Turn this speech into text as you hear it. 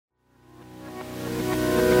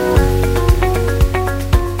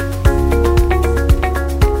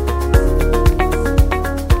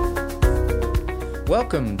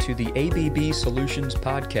to the ABB Solutions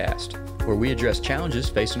Podcast, where we address challenges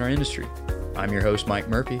facing our industry. I'm your host, Mike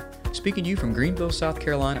Murphy, speaking to you from Greenville, South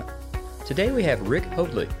Carolina. Today we have Rick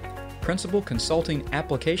Hoadley, Principal Consulting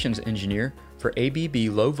Applications Engineer for ABB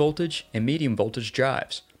Low Voltage and Medium Voltage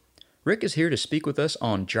Drives. Rick is here to speak with us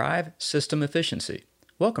on drive system efficiency.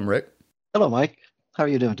 Welcome, Rick. Hello, Mike. How are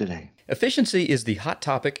you doing today? Efficiency is the hot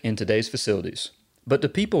topic in today's facilities. But do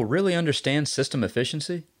people really understand system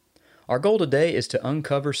efficiency? Our goal today is to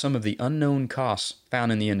uncover some of the unknown costs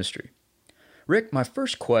found in the industry. Rick, my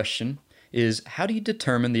first question is, how do you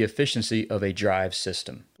determine the efficiency of a drive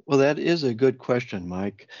system? Well, that is a good question,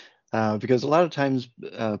 Mike, because a lot of times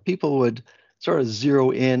people would sort of zero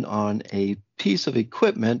in on a piece of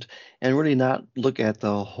equipment and really not look at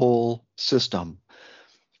the whole system.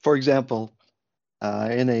 For example,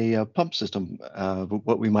 in a pump system,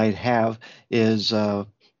 what we might have is a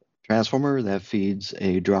transformer that feeds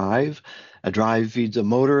a drive feeds a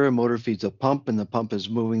motor feeds a pump, and the pump is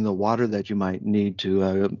moving the water that you might need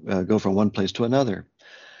to go from one place to another.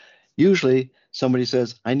 Usually, somebody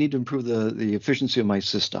says, I need to improve the efficiency of my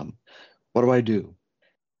system. What do I do?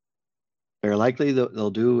 Very likely, they'll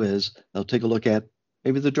do is they'll take a look at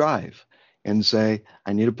maybe the drive and say,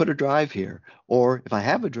 I need to put a drive here. Or if I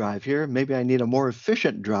have a drive here, maybe I need a more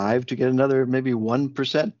efficient drive to get another maybe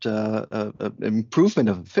 1% improvement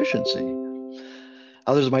of efficiency.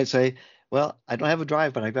 Others might say, well, I don't have a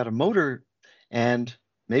drive, but I've got a motor, and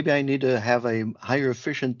maybe I need to have a higher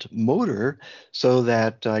efficient motor so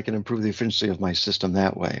that I can improve the efficiency of my system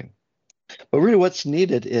that way. But really what's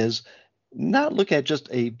needed is not look at just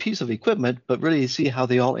a piece of equipment, but really see how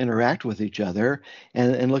they all interact with each other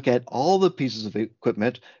and look at all the pieces of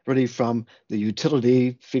equipment, really from the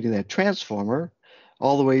utility feeding that transformer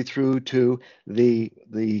all the way through to the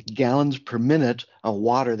gallons per minute of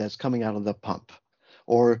water that's coming out of the pump,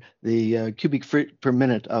 or the cubic feet per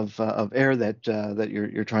minute of air that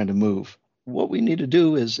you're trying to move. What we need to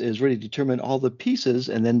do is really determine all the pieces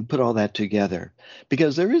and then put all that together,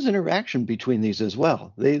 because there is interaction between these as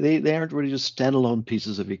well. They aren't really just standalone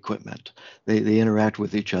pieces of equipment. They interact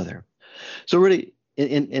with each other. So really,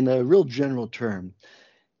 in a real general term,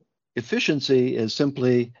 efficiency is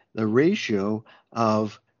simply the ratio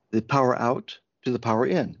of the power out to the power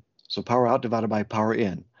in. So power out divided by power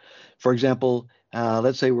in. For example,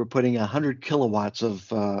 let's say we're putting 100 kilowatts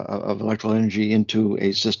of electrical energy into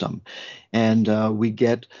a system, and we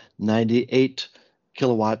get 98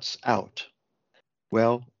 kilowatts out.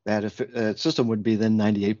 Well, that system would be then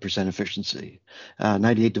 98% efficiency.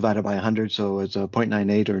 98 divided by 100, so it's a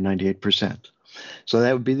 0.98 or 98%. So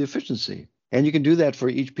that would be the efficiency. And you can do that for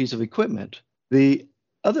each piece of equipment. The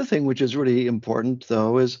other thing which is really important,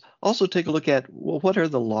 though, is also take a look at, well, what are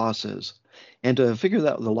the losses? And to figure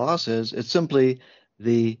out the losses, it's simply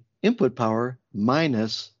the input power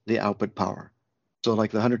minus the output power. So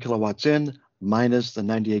like the 100 kilowatts in minus the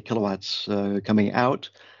 98 kilowatts coming out.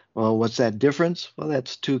 Well, what's that difference? Well,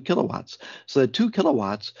 that's 2 kilowatts. So the 2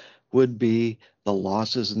 kilowatts would be the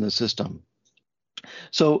losses in the system.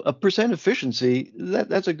 So a percent efficiency,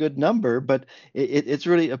 that's a good number, but it's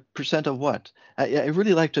really a percent of what? I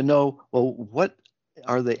really like to know, well, what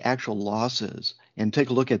are the actual losses? And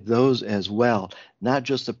take a look at those as well, not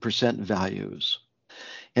just the percent values.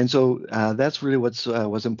 And so that's really what's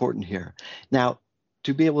important here. Now,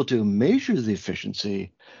 to be able to measure the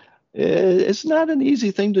efficiency, it's not an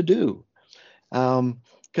easy thing to do.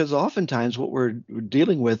 Because oftentimes what we're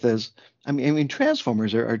dealing with is, I mean,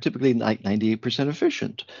 transformers are typically like 98%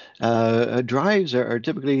 efficient. Drives are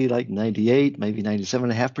typically like 98, maybe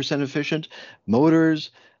 97.5% efficient.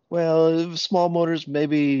 Motors, well, small motors,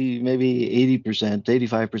 maybe 80%,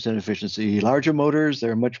 85% efficiency. Larger motors,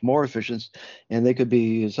 they're much more efficient, and they could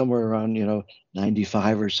be somewhere around,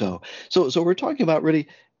 95 or so. So we're talking about really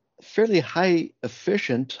fairly highly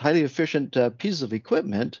efficient pieces of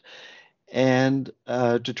equipment. And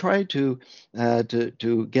to try to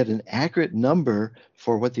get an accurate number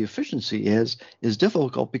for what the efficiency is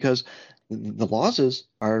difficult, because the losses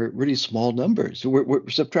are really small numbers. We're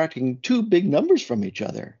subtracting two big numbers from each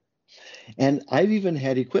other. And I've even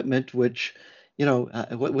had equipment which,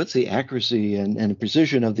 what's the accuracy and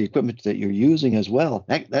precision of the equipment that you're using as well?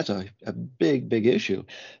 That's a big issue,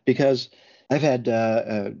 because I've had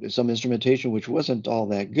some instrumentation which wasn't all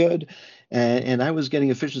that good, and I was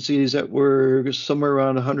getting efficiencies that were somewhere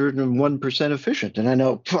around 101% efficient. And I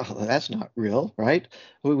know, well, that's not real, right?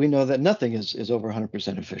 We know that nothing is over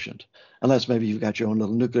 100% efficient, unless maybe you've got your own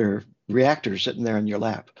little nuclear reactor sitting there in your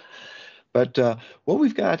lap. But what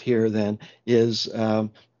we've got here then is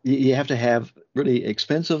you have to have really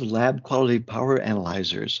expensive lab quality power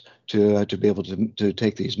analyzers to be able to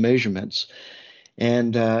take these measurements.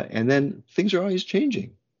 And then things are always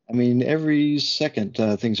changing. I mean, every second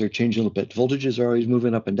things are changing a little bit. Voltages are always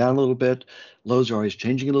moving up and down a little bit. Loads are always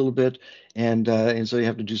changing a little bit, and so you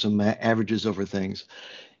have to do some averages over things.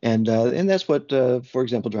 And that's what, for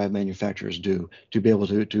example, drive manufacturers do to be able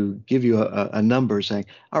to give you a number saying,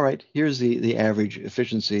 all right, here's the average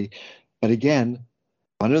efficiency. But again,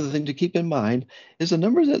 one other thing to keep in mind is the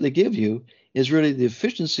number that they give you is really the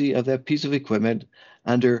efficiency of that piece of equipment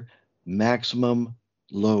under maximum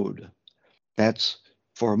load. That's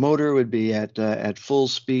for a motor, it would be at full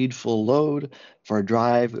speed, full load. For a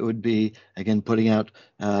drive, it would be, again, putting out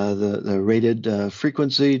the rated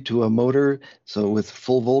frequency to a motor, so with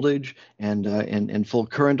full voltage and full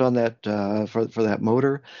current on that for that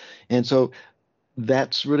motor. And so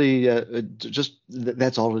that's really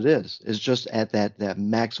that's all it is. It's just at that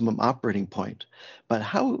maximum operating point. But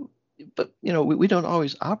we don't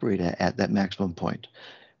always operate at that maximum point.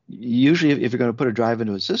 Usually, if you're going to put a drive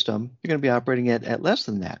into a system, you're going to be operating at less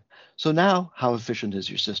than that. So now, how efficient is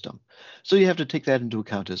your system? So you have to take that into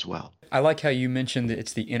account as well. I like how you mentioned that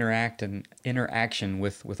it's the interaction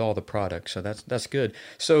with all the products. So that's good.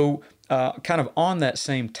 So kind of on that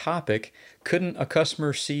same topic, couldn't a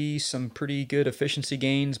customer see some pretty good efficiency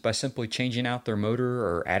gains by simply changing out their motor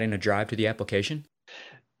or adding a drive to the application?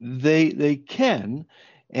 They can,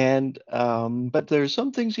 and but there's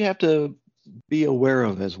some things you have to be aware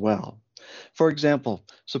of as well. For example,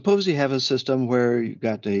 suppose you have a system where you've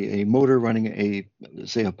got a motor running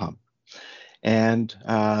say a pump, and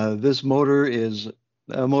this motor is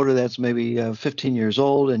a motor that's maybe 15 years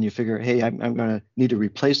old, and you figure, hey, I'm going to need to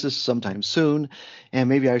replace this sometime soon, and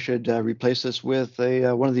maybe I should replace this with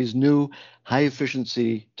one of these new high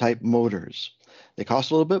efficiency type motors. They cost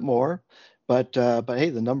a little bit more, but hey,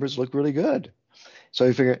 the numbers look really good. So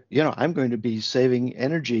you figure, I'm going to be saving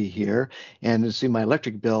energy here and to see my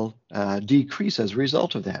electric bill decrease as a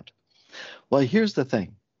result of that. Well, here's the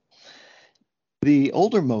thing. The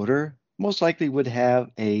older motor most likely would have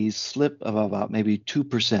a slip of about maybe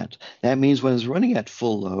 2%. That means when it's running at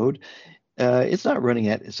full load, it's not running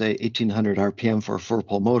at, say, 1800 RPM for a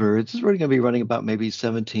four-pole motor. It's really going to be running about maybe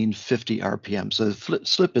 1750 RPM. So the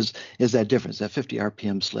slip is that difference, that 50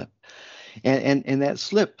 RPM slip. And that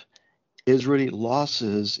slip is really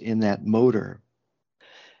losses in that motor.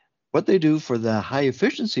 What they do for the high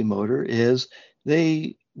efficiency motor is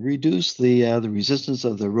they reduce the resistance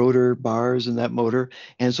of the rotor bars in that motor,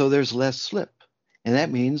 and so there's less slip. And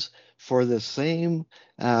that means for the same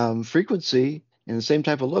frequency and the same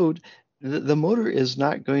type of load, the motor is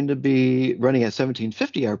not going to be running at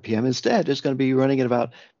 1750 RPM. Instead, it's going to be running at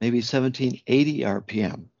about maybe 1780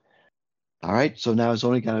 RPM. All right, so now it's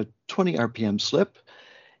only got a 20 RPM slip,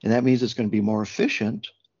 and that means it's going to be more efficient.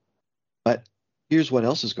 But here's what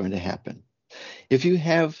else is going to happen. If you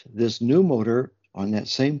have this new motor on that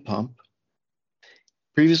same pump,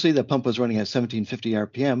 previously the pump was running at 1750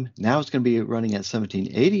 RPM. Now it's going to be running at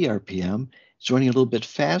 1780 RPM. It's running a little bit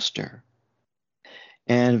faster.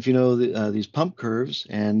 And if you know these pump curves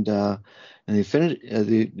and the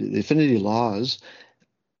affinity laws,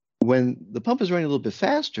 when the pump is running a little bit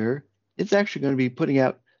faster, it's actually going to be putting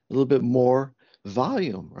out a little bit more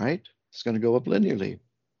volume, right? It's going to go up linearly.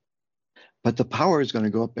 But the power is going to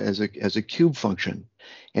go up as a cube function.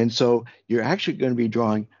 And so you're actually going to be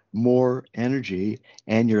drawing more energy,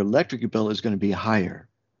 and your electric bill is going to be higher.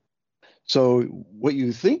 So what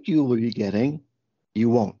you think you will be getting, you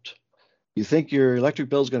won't. You think your electric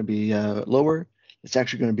bill is going to be lower, it's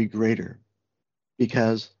actually going to be greater,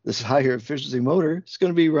 because this higher efficiency motor is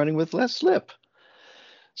going to be running with less slip.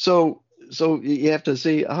 So you have to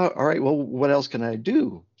say, all right, well, what else can I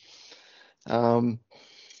do?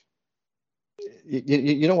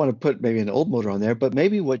 You don't want to put maybe an old motor on there, but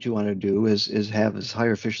maybe what you want to do is have this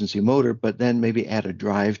higher efficiency motor, but then maybe add a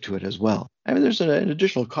drive to it as well. I mean, there's an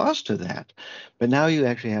additional cost to that, but now you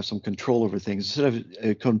actually have some control over things. Instead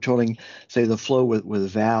of controlling, say, the flow with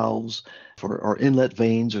valves or inlet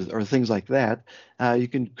vanes or things like that, you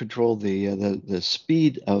can control the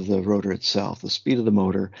speed of the rotor itself, the speed of the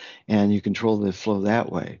motor, and you control the flow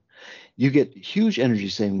that way. You get huge energy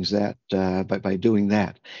savings by doing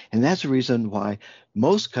that. And that's the reason why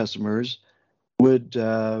most customers would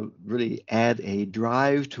really add a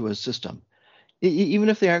drive to a system. Even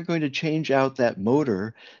if they aren't going to change out that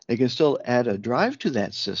motor, they can still add a drive to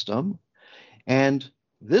that system. And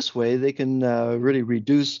this way they can really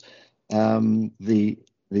reduce the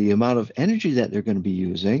amount of energy that they're going to be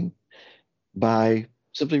using by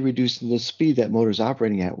simply reducing the speed that motor is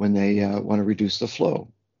operating at when they want to reduce the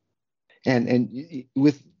flow. And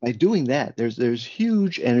by doing that, there's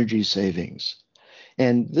huge energy savings.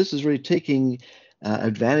 And this is really taking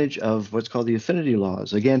advantage of what's called the affinity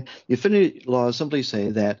laws. Again, the affinity laws simply say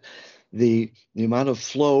that the amount of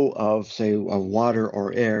flow of, say, of water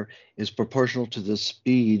or air is proportional to the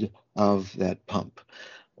speed of that pump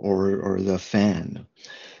or the fan.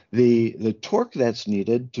 The torque that's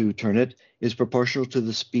needed to turn it is proportional to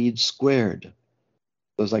the speed squared.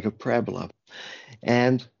 So it's like a parabola.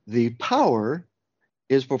 And the power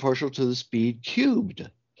is proportional to the speed cubed.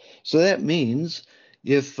 So that means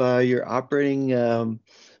if you're operating,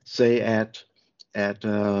 say, at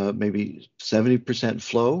maybe 70%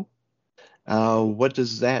 flow, what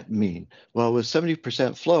does that mean? Well, with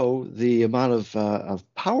 70% flow, the amount of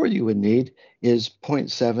power you would need is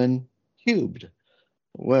 0.7 cubed.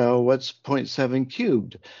 Well, what's 0.7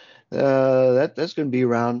 cubed? That's going to be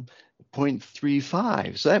around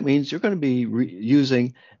 0.35. So that means you're going to be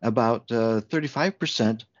using about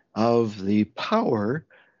 35% of the power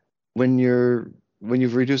when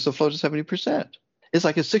you've reduced the flow to 70%. It's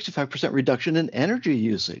like a 65% reduction in energy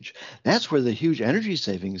usage. That's where the huge energy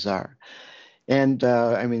savings are. And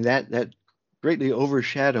I mean, that greatly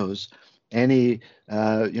overshadows any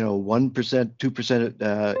 1%,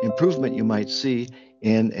 2% improvement you might see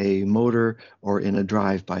in a motor or in a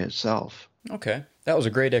drive by itself. Okay. That was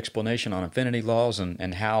a great explanation on affinity laws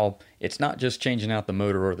and how it's not just changing out the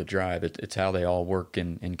motor or the drive, it's how they all work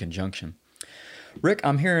in conjunction. Rick,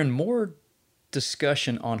 I'm hearing more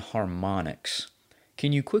discussion on harmonics.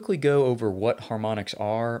 Can you quickly go over what harmonics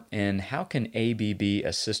are and how can ABB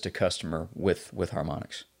assist a customer with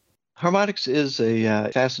harmonics? Harmonics is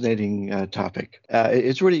a fascinating topic.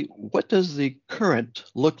 It's really, what does the current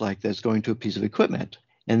look like that's going to a piece of equipment?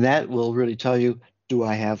 And that will really tell you, do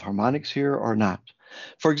I have harmonics here or not?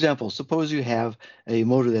 For example, suppose you have a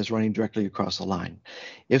motor that's running directly across the line.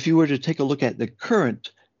 If you were to take a look at the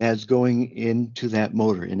current that's going into that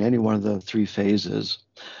motor in any one of the three phases,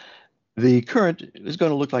 the current is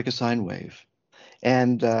going to look like a sine wave.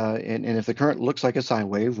 And if the current looks like a sine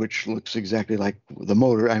wave, which looks exactly like the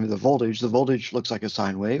motor, I mean the voltage looks like a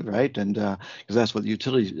sine wave, right? And because that's what the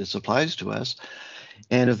utility supplies to us.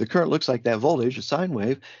 And if the current looks like that voltage, a sine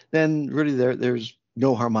wave, then really there's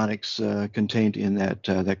no harmonics contained in that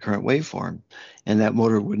current waveform, and that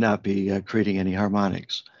motor would not be creating any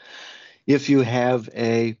harmonics. If you have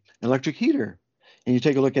an electric heater, and you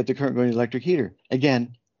take a look at the current going to the electric heater,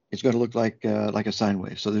 again, it's going to look like a sine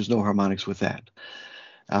wave, so there's no harmonics with that.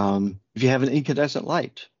 If you have an incandescent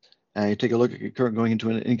light, you take a look at your current going into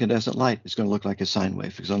an incandescent light, it's going to look like a sine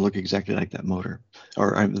wave. It's going to look exactly like that motor,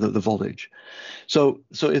 or the voltage. So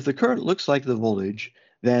if the current looks like the voltage,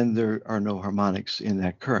 then there are no harmonics in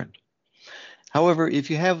that current. However,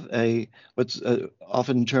 if you have what's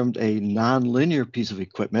often termed a nonlinear piece of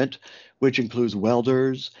equipment, which includes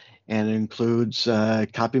welders, and it includes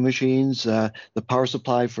copy machines, the power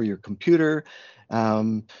supply for your computer.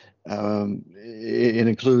 It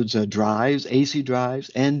includes drives, AC drives,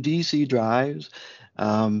 and DC drives,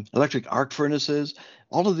 electric arc furnaces.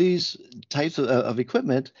 All of these types of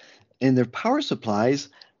equipment in their power supplies,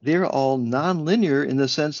 they're all nonlinear in the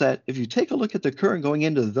sense that if you take a look at the current going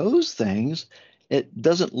into those things, it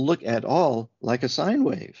doesn't look at all like a sine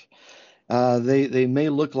wave. They may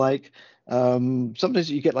look like sometimes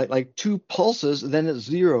you get like two pulses, then it's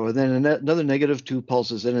zero, and then another negative two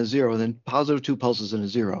pulses, and a zero, and then positive two pulses and a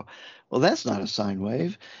zero. Well, that's not a sine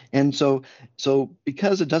wave. And so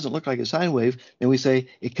because it doesn't look like a sine wave, then we say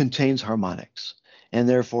it contains harmonics. And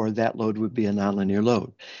therefore, that load would be a nonlinear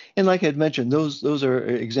load. And like I had mentioned, those are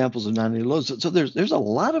examples of nonlinear loads. So there's a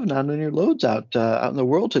lot of nonlinear loads out in the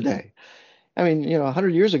world today. I mean,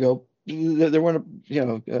 100 years ago, there weren't,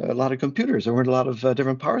 a lot of computers. There weren't a lot of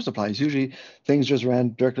different power supplies. Usually, things just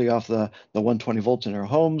ran directly off the 120 volts in our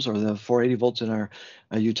homes or the 480 volts in our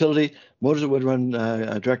utility. Motors would run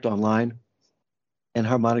direct online, and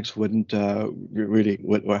harmonics wouldn't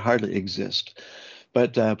would hardly exist.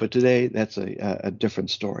 But today, that's a different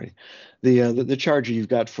story. The charger you've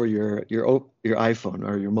got for your iPhone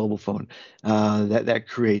or your mobile phone that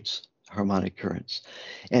creates harmonic currents.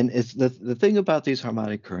 And it's the thing about these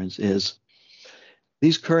harmonic currents is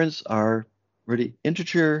these currents are really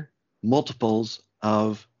integer multiples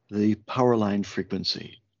of the power line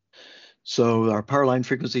frequency. So our power line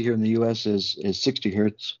frequency here in the US is 60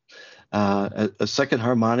 hertz. A second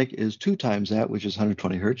harmonic is 2 times that, which is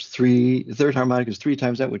 120 hertz. The third harmonic is 3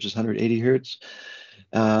 times that, which is 180 hertz.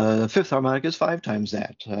 The fifth harmonic is 5 times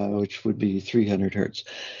that, which would be 300 hertz.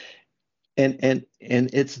 And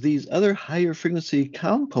it's these other higher frequency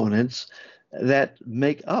components that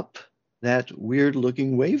make up that weird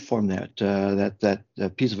looking waveform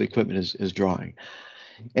that piece of equipment is drawing.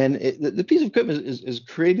 And the piece of equipment is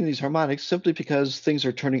creating these harmonics simply because things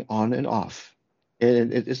are turning on and off.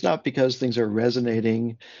 And it's not because things are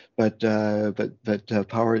resonating, but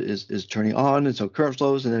power is turning on, and so current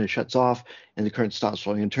flows, and then it shuts off, and the current stops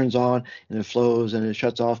flowing and turns on, and it flows, and it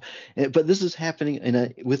shuts off. But this is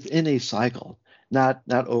happening within a cycle, not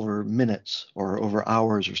over minutes or over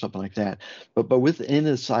hours or something like that, but within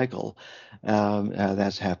a cycle,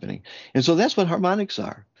 that's happening. And so that's what harmonics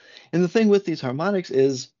are. And the thing with these harmonics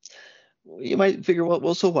is, you might figure,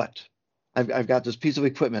 well, so what? I've got this piece of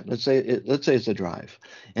equipment. Let's say it's a drive,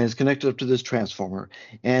 and it's connected up to this transformer,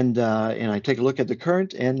 and I take a look at the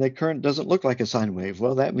current, and the current doesn't look like a sine wave.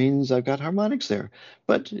 Well, that means I've got harmonics there.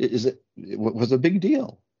 But what was a big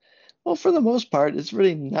deal? Well, for the most part, it's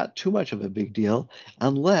really not too much of a big deal,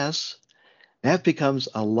 unless that becomes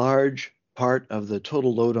a large part of the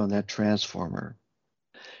total load on that transformer.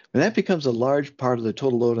 When that becomes a large part of the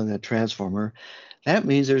total load on that transformer, that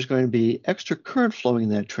means there's going to be extra current flowing in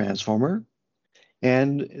that transformer,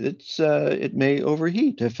 and it may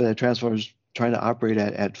overheat if the transformer is trying to operate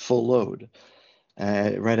at full load,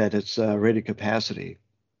 right at its rated capacity.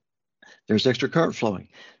 There's extra current flowing.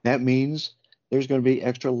 That means there's going to be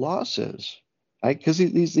extra losses, right? Because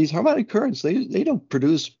these harmonic currents, they don't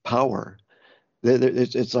produce power.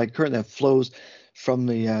 It's like current that flows from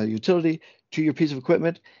the utility to your piece of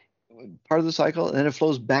equipment, part of the cycle, and then it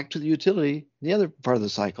flows back to the utility, the other part of the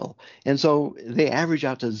cycle. And so they average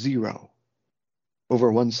out to zero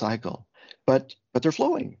over one cycle, but they're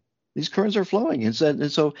flowing. These currents are flowing. And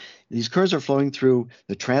so these currents are flowing through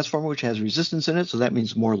the transformer, which has resistance in it. So that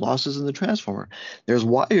means more losses in the transformer. There's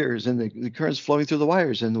wires, and the currents flowing through the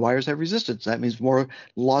wires, and the wires have resistance. That means more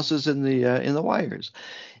losses in the wires.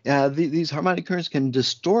 These harmonic currents can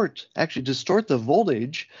actually distort the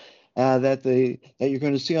voltage that you're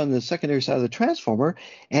going to see on the secondary side of the transformer,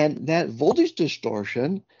 and that voltage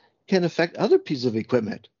distortion can affect other pieces of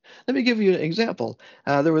equipment. Let me give you an example.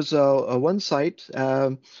 There was one site.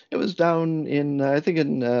 It was down in I think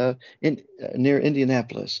in near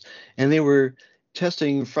Indianapolis, and they were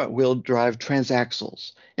testing front-wheel drive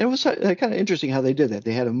transaxles. And it was kind of interesting how they did that.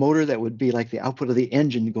 They had a motor that would be like the output of the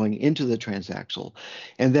engine going into the transaxle.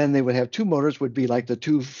 And then they would have two motors would be like the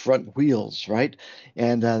two front wheels, right?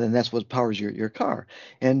 And then that's what powers your car.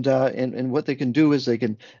 And what they can do is they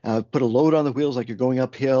can put a load on the wheels like you're going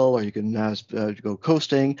uphill, or you can go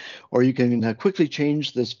coasting, or you can quickly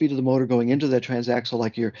change the speed of the motor going into that transaxle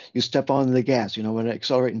like you step on the gas, when you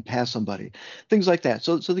accelerate and pass somebody. Things like that.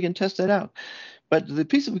 So they can test that out. But the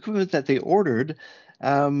piece of equipment that they ordered,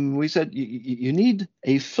 we said you need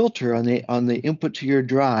a filter on the input to your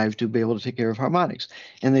drive to be able to take care of harmonics.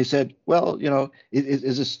 And they said, well,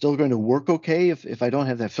 is this still going to work okay if I don't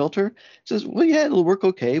have that filter? It says, well, yeah, it'll work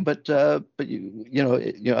okay, but other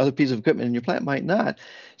pieces of equipment in your plant might not.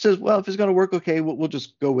 It says, well, if it's going to work okay, we'll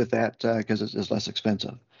just go with that because it's less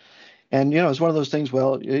expensive. And it's one of those things.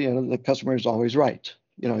 Well, the customer is always right.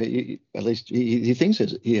 At least he thinks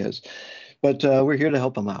he is. But we're here to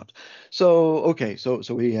help them out. So, okay, so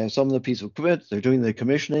we have some of the piece of equipment. They're doing the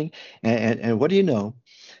commissioning. And what do you know?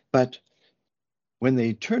 But when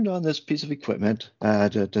they turned on this piece of equipment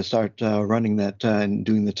to start running that and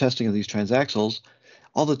doing the testing of these transaxles,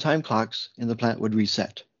 all the time clocks in the plant would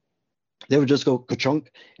reset. They would just go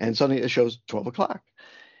ka-chunk, and suddenly it shows 12 o'clock.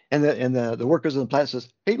 And the workers in the plant says,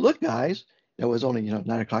 hey, look, guys. It was only 9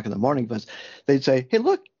 o'clock in the morning, but they'd say, hey,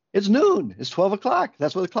 look. It's noon. It's 12 o'clock.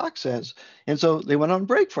 That's what the clock says. And so they went on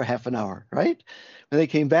break for half an hour, right? When they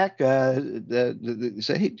came back, they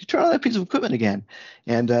said, hey, turn on that piece of equipment again.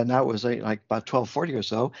 And now it was like about 12:40 or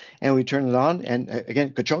so. And we turned it on. And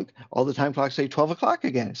again, ka-chunk, all the time clocks say 12 o'clock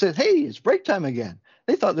again. It said, hey, it's break time again.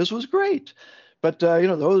 They thought this was great. But, the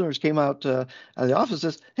owners came out of the office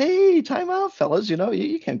and says, hey, time out, fellas.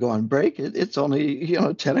 You can't go on break. It's only,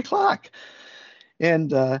 10 o'clock.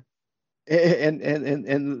 And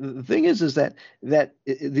the thing is that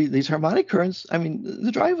these harmonic currents, I mean,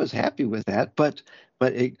 the drive was happy with that, but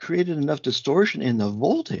it created enough distortion in the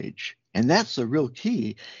voltage, and that's the real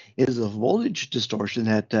key, is the voltage distortion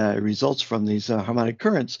that results from these harmonic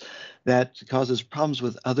currents that causes problems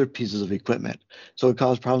with other pieces of equipment. So it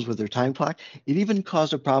caused problems with their time clock. It even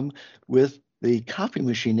caused a problem with the copy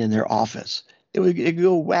machine in their office. It'd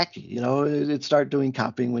go wacky, it'd start doing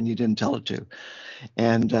copying when you didn't tell it to.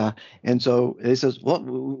 And so it says,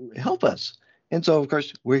 well, help us. And so, of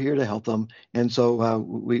course, we're here to help them. And so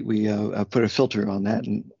we put a filter on that,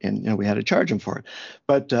 and we had to charge them for it.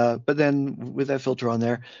 But then with that filter on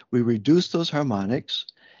there, we reduced those harmonics,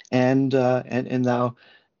 and now,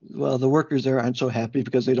 well, the workers there aren't so happy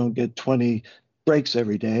because they don't get 20 breaks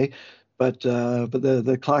every day. but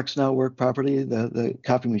the clocks now work properly. The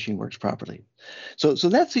copy machine works properly. So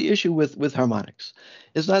that's the issue with harmonics.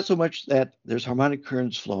 It's not so much that there's harmonic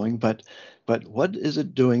currents flowing, but what is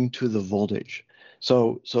it doing to the voltage?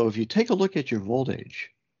 So if you take a look at your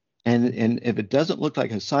voltage, and if it doesn't look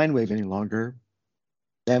like a sine wave any longer,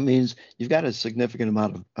 that means you've got a significant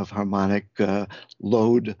amount of harmonic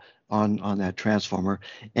load on that transformer.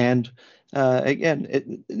 And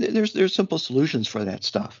again, there's simple solutions for that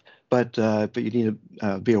stuff, but you need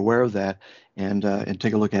to be aware of that and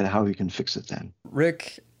take a look at how you can fix it then.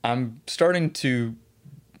 Rick, I'm starting to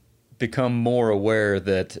become more aware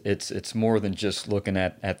that it's more than just looking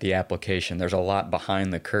at the application. There's a lot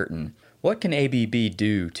behind the curtain. What can ABB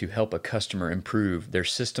do to help a customer improve their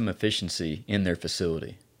system efficiency in their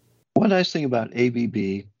facility? One nice thing about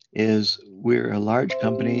ABB is we're a large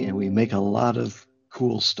company and we make a lot of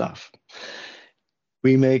cool stuff.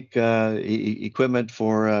 We make equipment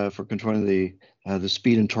for controlling the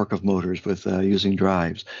speed and torque of motors with using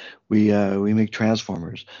drives. We make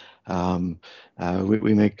transformers.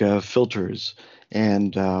 We make filters,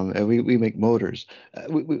 and we make motors.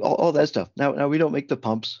 All that stuff. Now we don't make the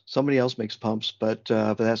pumps. Somebody else makes pumps, but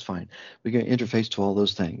that's fine. We can interface to all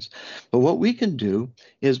those things. But what we can do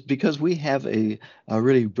is, because we have a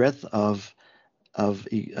really breadth of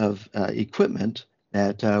equipment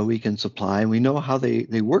that we can supply, and we know how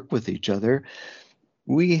they work with each other,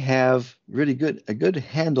 we have really a good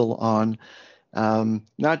handle on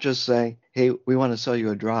not just saying, hey, we want to sell you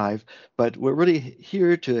a drive, but we're really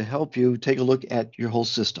here to help you take a look at your whole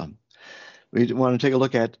system. We want to take a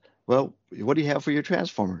look at, well, what do you have for your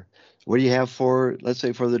transformer? What do you have for, let's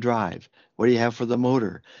say, for the drive? What do you have for the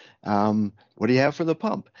motor? What do you have for the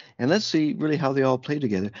pump? And let's see really how they all play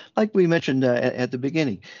together. Like we mentioned at the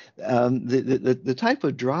beginning, the type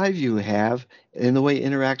of drive you have and the way it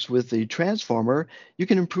interacts with the transformer, you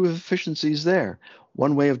can improve efficiencies there.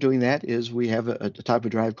 One way of doing that is we have a type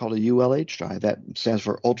of drive called a ULH drive. That stands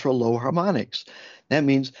for ultra low harmonics. That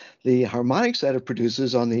means the harmonics that it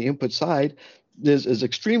produces on the input side is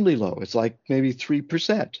extremely low. It's like maybe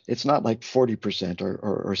 3%. It's not like 40%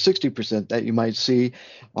 or 60% that you might see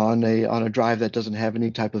on a drive that doesn't have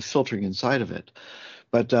any type of filtering inside of it.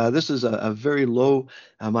 But this is a very low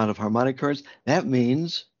amount of harmonic currents. That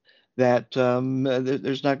means that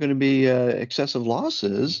there's not going to be excessive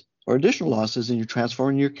losses or additional losses in your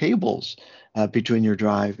transformer and your cables between your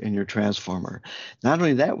drive and your transformer. Not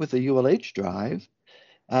only that, with the ULH drive,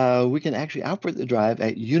 we can actually operate the drive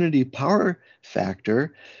at unity power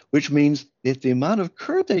factor, which means if the amount of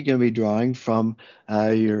current that you're going to be drawing from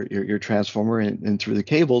your transformer and through the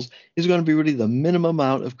cables is going to be really the minimum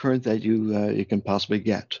amount of current that you can possibly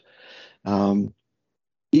get.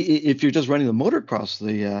 If you're just running the motor across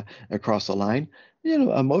the line,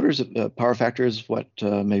 a motor's power factor is what,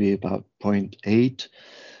 maybe about 0.8.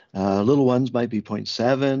 Little ones might be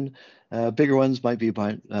 0.7. Bigger ones might be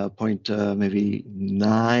about maybe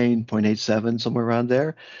 9, 0.87, somewhere around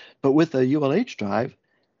there. But with a ULH drive,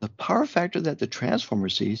 the power factor that the transformer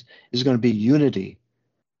sees is going to be unity,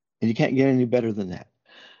 and you can't get any better than that.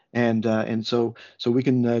 And so we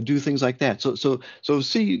can do things like that. So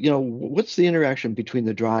see, what's the interaction between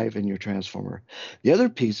the drive and your transformer? The other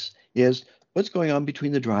piece is what's going on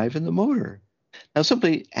between the drive and the motor. Now,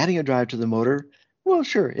 simply adding a drive to the motor, well,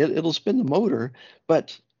 sure, it'll spin the motor,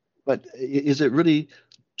 but is it really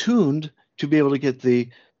tuned to be able to get the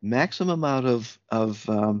maximum amount of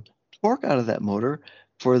torque out of that motor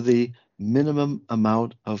for the minimum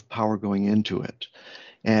amount of power going into it?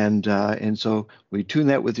 And so we tune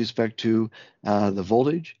that with respect to the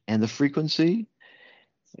voltage and the frequency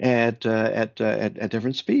at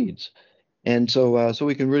different speeds. And so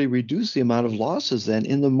we can really reduce the amount of losses then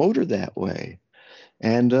in the motor that way,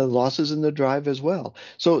 and losses in the drive as well.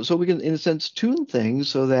 So we can, in a sense, tune things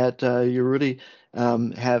so that you really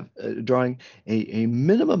have drawing a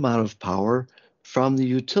minimum amount of power from the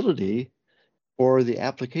utility or the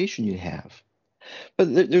application you have.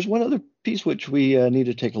 But there's one other piece which we need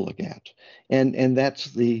to take a look at, and that's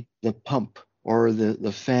the pump or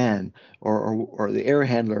the fan or the air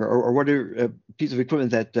handler or whatever piece of equipment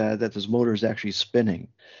that this motor is actually spinning.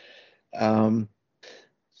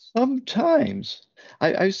 Sometimes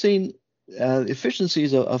I've seen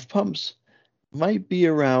efficiencies of pumps might be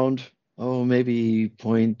around, maybe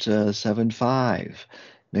 0.75,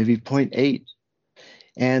 maybe 0.8.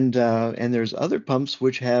 And there's other pumps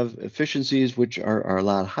which have efficiencies which are a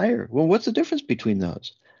lot higher. Well, what's the difference between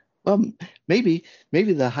those? Well, maybe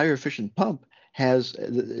the higher efficient pump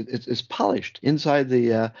it's polished inside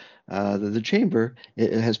the chamber.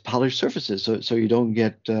 It has polished surfaces, so you don't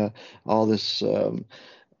get all this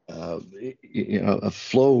a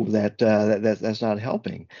flow that's not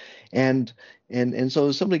helping, and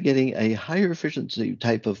so simply getting a higher efficiency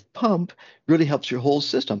type of pump really helps your whole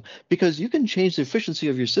system, because you can change the efficiency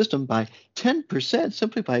of your system by 10%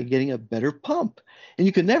 simply by getting a better pump. And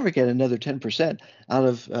you can never get another 10% out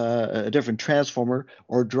of a different transformer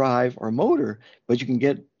or drive or motor, but you can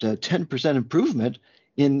get 10% improvement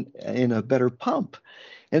in a better pump.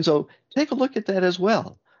 And so take a look at that as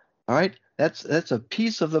well. All right, that's a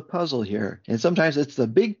piece of the puzzle here. And sometimes it's the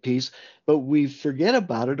big piece, but we forget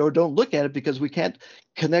about it or don't look at it because we can't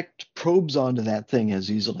connect probes onto that thing as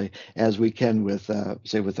easily as we can with,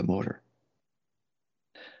 say, with the motor.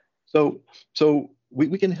 So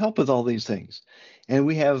we can help with all these things. And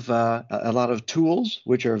we have a lot of tools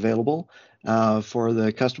which are available for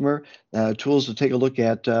the customer, tools to take a look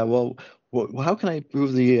at, well, how can I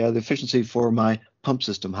improve the efficiency for my pump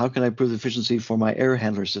system? How can I improve the efficiency for my air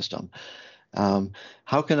handler system?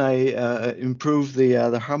 How can I improve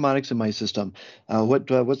the harmonics in my system? What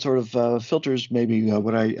sort of filters maybe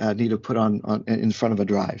would I need to put on in front of a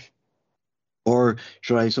drive? Or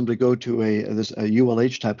should I simply go to a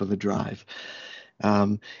ULH type of a drive?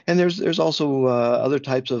 And there's also other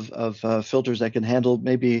types of filters that can handle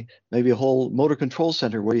maybe a whole motor control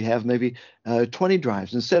center where you have maybe 20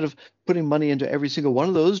 drives. Instead of putting money into every single one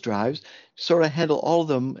of those drives, sort of handle all of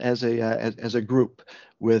them as a group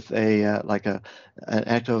with an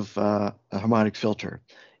active harmonic filter,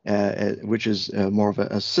 which is more of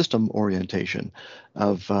a system orientation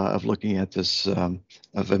of looking at this,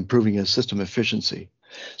 of improving a system efficiency.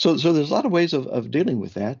 So there's a lot of ways of dealing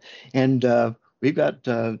with that, and we've got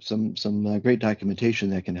some great documentation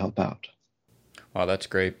that can help out. Wow, that's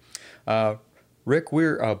great. Rick,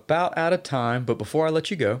 we're about out of time, but before I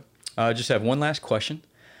let you go, I just have one last question.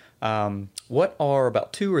 What are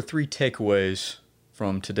about 2 or 3 takeaways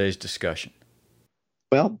from today's discussion?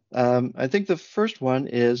 Well, I think the first one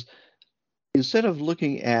is, instead of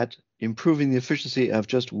looking at improving the efficiency of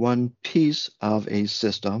just one piece of a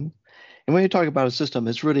system, and when you talk about a system,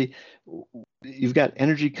 it's really, you've got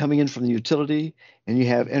energy coming in from the utility, and you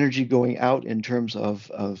have energy going out in terms of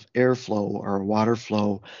airflow or water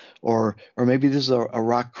flow, or maybe this is a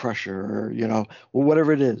rock crusher, or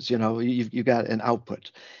whatever it is. You've got an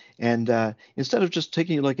output. And instead of just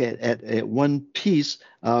taking a look at one piece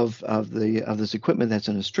of this equipment that's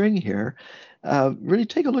in a string here, really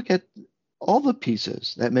take a look at all the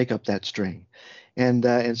pieces that make up that string,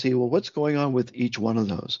 and see, well, what's going on with each one of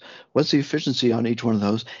those? What's the efficiency on each one of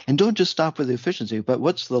those? And don't just stop with the efficiency, but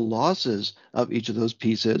what's the losses of each of those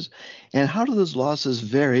pieces? And how do those losses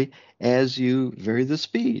vary as you vary the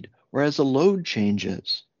speed or as the load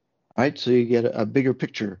changes? Right? So you get a bigger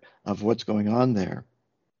picture of what's going on there.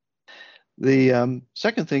 The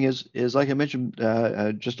second thing is like I mentioned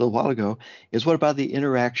just a little while ago, is what about the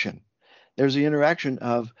interaction? There's the interaction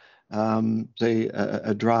of, say,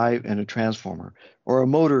 a drive and a transformer, or a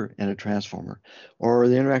motor and a transformer, or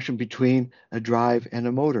the interaction between a drive and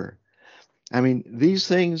a motor. I mean, these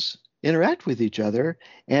things interact with each other,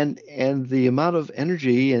 and the amount of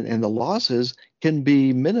energy and the losses can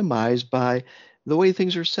be minimized by the way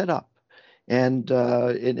things are set up. And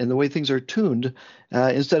the way things are tuned,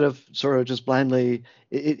 instead of sort of just blindly,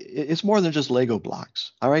 it's more than just Lego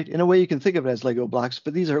blocks. All right, in a way you can think of it as Lego blocks,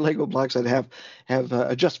 but these are Lego blocks that have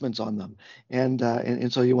adjustments on them, and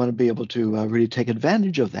so you want to be able to really take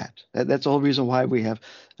advantage of that. That's the whole reason why we have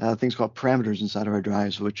things called parameters inside of our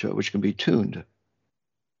drives, which can be tuned.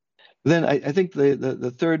 Then I think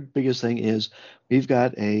the third biggest thing is we've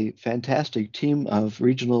got a fantastic team of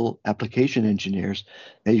regional application engineers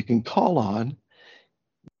that you can call on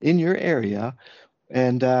in your area,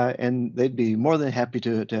 and they'd be more than happy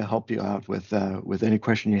to help you out with any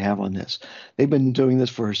question you have on this. They've been doing this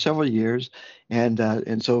for several years, and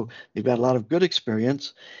so they've got a lot of good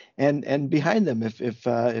experience. And behind them, if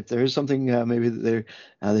there is something maybe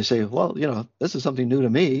they say, well, this is something new to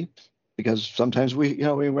me, because sometimes we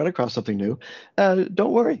run across something new.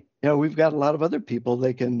 Don't worry. We've got a lot of other people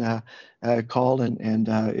they can call, and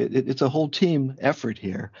it's a whole team effort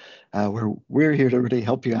here, where we're here to really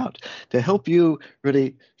help you out, to help you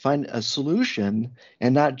really find a solution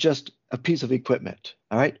and not just a piece of equipment.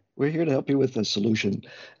 All right, we're here to help you with a solution,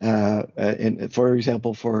 and for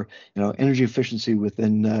example, for energy efficiency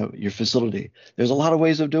within your facility. There's a lot of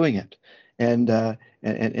ways of doing it, and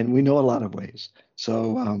we know a lot of ways.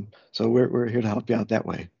 So we're here to help you out that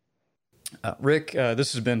way. Rick,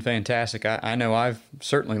 this has been fantastic. I know I've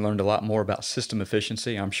certainly learned a lot more about system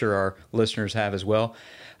efficiency. I'm sure our listeners have as well.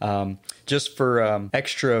 Just for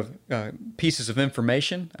extra pieces of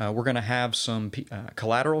information, we're going to have some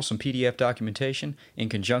collateral, some PDF documentation in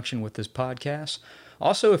conjunction with this podcast.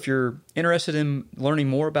 Also, if you're interested in learning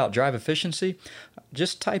more about drive efficiency,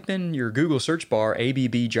 just type in your Google search bar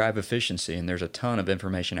ABB drive efficiency, and there's a ton of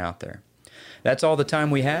information out there. That's all the time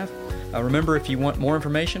we have. Remember, if you want more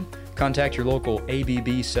information, contact your local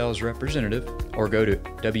ABB sales representative or go to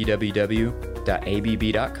www.abb.com.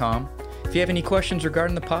 If you have any questions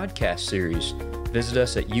regarding the podcast series, visit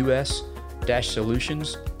us at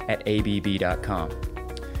us-solutions@abb.com.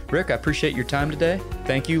 Rick, I appreciate your time today.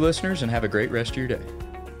 Thank you, listeners, and have a great rest of your day.